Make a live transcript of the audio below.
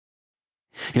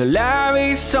Your love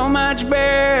is so much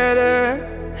better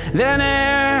than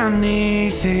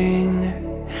anything,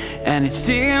 and it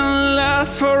still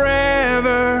lasts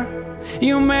forever.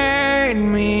 You made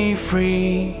me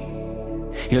free.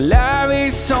 Your love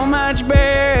is so much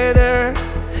better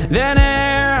than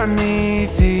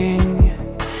anything,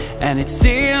 and it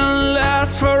still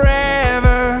lasts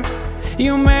forever.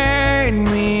 You made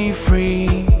me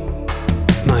free.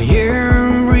 My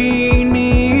every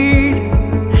need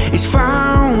is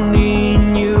found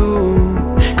in you,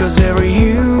 'cause every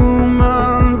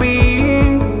human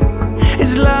being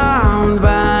is loved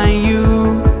by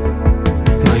you.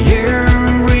 My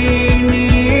every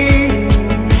need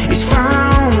is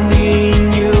found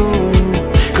in you,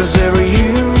 'cause every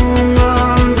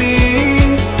human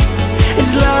being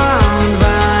is loved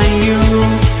by you.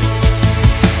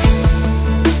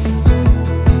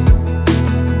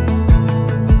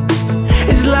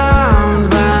 Is loved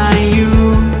by you.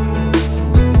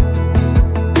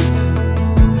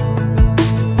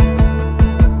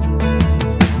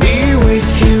 Be with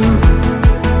you,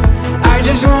 I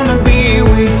just wanna be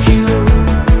with you.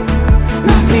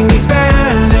 Nothing is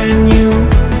better than you.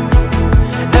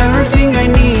 Everything I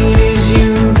need is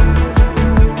you.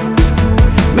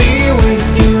 Be with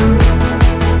you,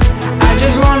 I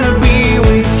just wanna be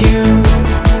with you.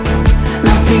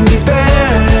 Nothing is better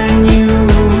than you.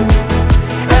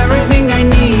 Everything I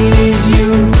need is you.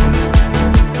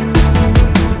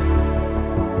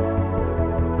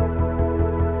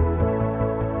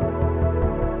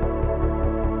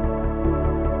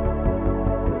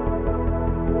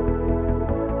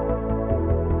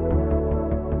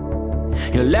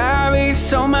 Your love is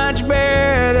so much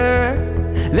better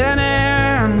than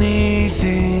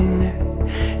anything,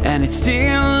 and it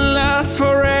still lasts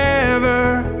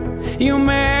forever. You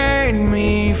made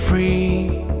me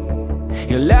free.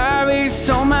 Your love is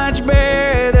so much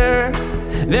better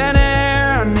than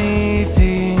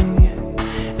anything,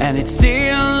 and it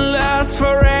still lasts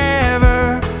forever.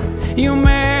 You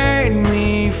made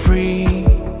me free.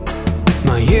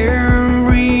 My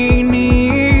every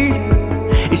need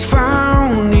is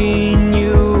found in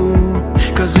you,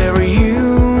 'cause every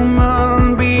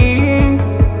human being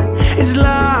is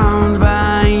loved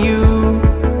by you.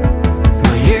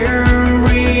 My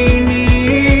every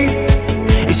need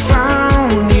is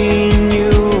found in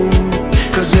you,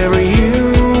 'cause every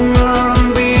human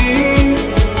being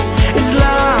is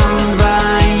loved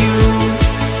by you.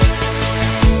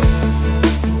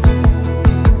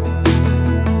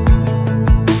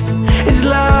 Is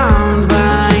loved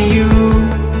by you.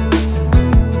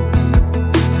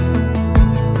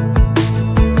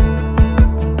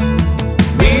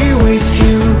 Be with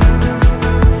you,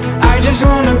 I just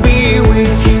wanna be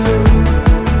with you.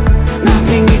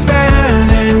 Nothing is better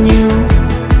than you.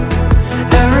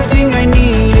 Everything I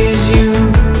need is you.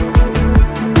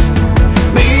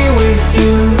 Be with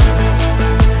you,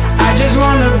 I just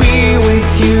wanna be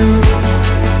with you.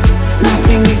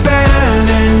 Nothing is better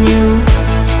than you.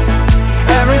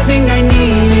 Everything I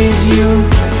need is you.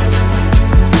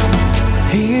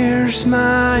 Here's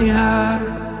my heart,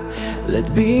 let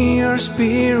be your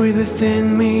spirit within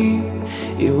me.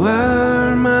 You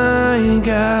are my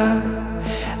God,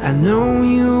 I know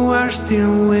you are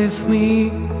still with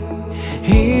me.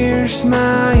 Here's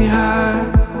my heart,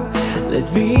 let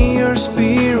be your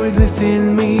spirit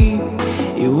within me.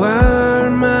 You are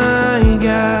my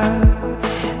God,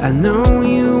 I know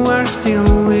you are still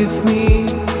with me.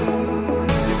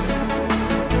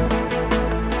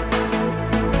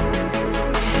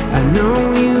 I know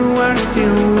you are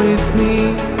still with me.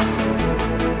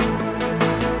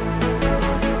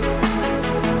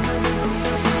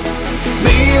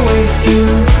 Be with you,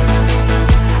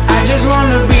 I just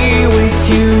wanna be with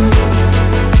you.